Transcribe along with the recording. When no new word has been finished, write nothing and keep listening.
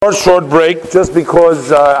Short break, just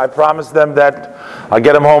because I promised them that I'll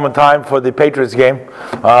get them home in time for the Patriots game.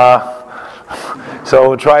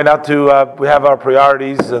 So try not to. We have our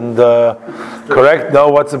priorities and know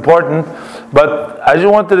what's important. But I just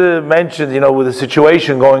wanted to mention, with the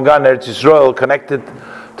situation going on in Eretz Yisrael connected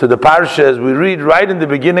to the parsha, as we read right in the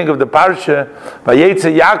beginning of the parsha,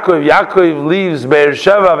 Vayetze Yaakov leaves Be'er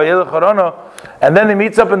Sheva Vayelech Harana, and then he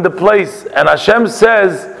meets up in the place, and Hashem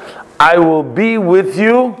says, I will be with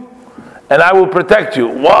you and I will protect you.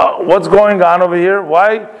 What's going on over here?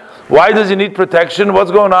 Why does he need protection? What's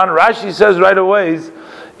going on? Rashi says right away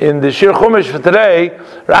in the Shir Chumash for today,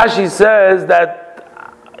 Rashi says that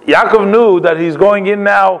Yaakov knew that he's going in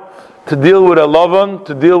now to deal with Lavan,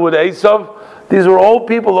 to deal with Esav. These were all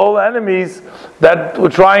people, all enemies that were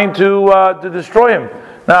trying to destroy him.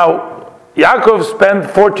 Now, Yaakov spent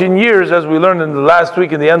 14 years, as we learned in the last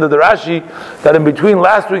week in the end of the Rashi, that in between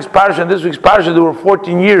last week's parsha and this week's parsha there were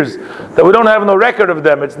 14 years, that we don't have no record of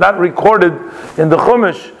them. It's not recorded in the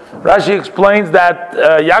Chumash. Rashi explains that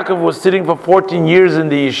Yaakov was sitting for 14 years in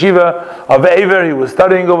the yeshiva of Ever. He was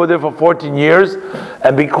studying over there for 14 years.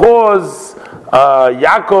 And because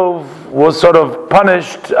Yaakov was sort of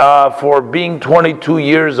punished for being 22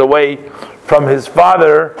 years away from his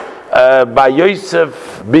father, by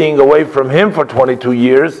Yosef being away from him for 22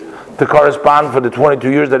 years, to correspond for the 22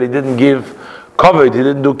 years that he didn't give kavod, he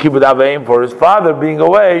didn't do kibbud avayim for his father being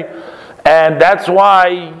away, and that's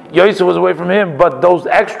why Yosef was away from him. But those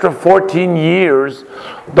extra 14 years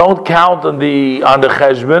don't count on the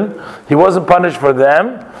cheshbon. He wasn't punished for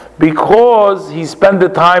them because he spent the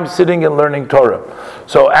time sitting and learning Torah.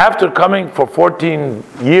 So after coming for 14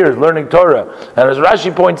 years learning Torah, and as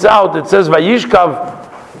Rashi points out, it says Vayishkav,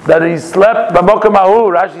 that he slept b'mokem hahu.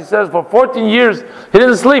 Rashi says for 14 years he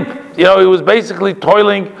didn't sleep. He was basically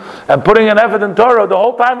toiling and putting an effort in Torah. The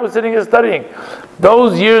whole time he was sitting and studying.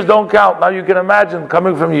 Those years don't count. Now you can imagine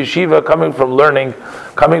coming from yeshiva, coming from learning,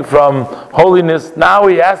 coming from holiness. Now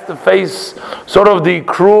he has to face sort of the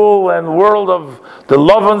cruel and world of the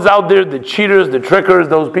Lovans out there, the cheaters, the trickers,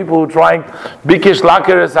 those people who are trying, Bikish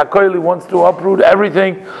Lakeres HaKoili wants to uproot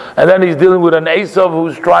everything, and then he's dealing with an Esav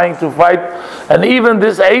who's trying to fight. And even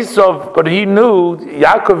this Esav, but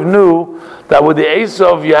Yaakov knew that with the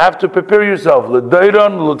Esav you have to prepare yourself.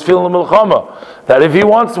 That if he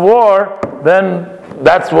wants war, then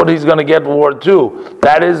that's what he's going to get war too.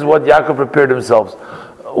 That is what Yaakov prepared himself.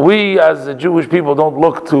 We as a Jewish people don't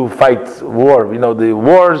look to fight war. The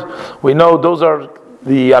wars, we know those are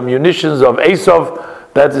the ammunitions of Esav,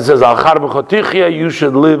 that it says, Al-Char b'chotichya, you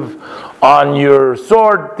should live on your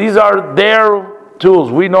sword. These are their tools.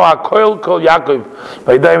 We know HaKoil Kol Yaakov,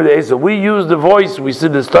 by Daim the Esav. We use the voice, we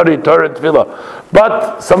sit and study Torah and Tefillah.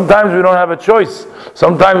 But sometimes we don't have a choice.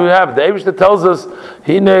 Sometimes we have. The Eibishter tells us,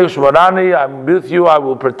 Hine Shmarani, I'm with you, I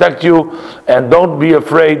will protect you, and don't be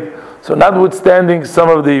afraid. So notwithstanding some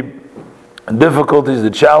of the difficulties, the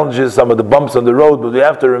challenges, some of the bumps on the road, but we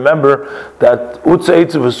have to remember that Hashem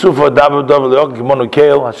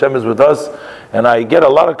is with us, and I get a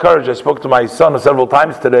lot of courage. I spoke to my son several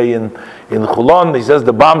times today in Chulon. He says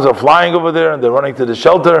the bombs are flying over there and they're running to the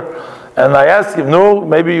shelter, and I asked him, no,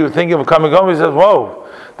 maybe you're thinking of coming home. He says, whoa,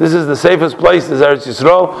 this is the safest place, this is Eretz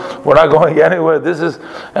Yisrael, we're not going anywhere.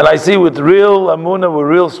 And I see with real amunah, with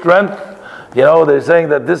real strength, they're saying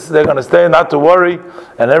that they're going to stay, not to worry,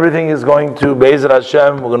 and everything is going to Be'ezrat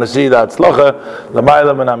Hashem. We're going to see that Tzlacha,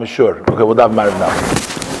 L'maylam, and I'm sure. Okay, we'll have married now.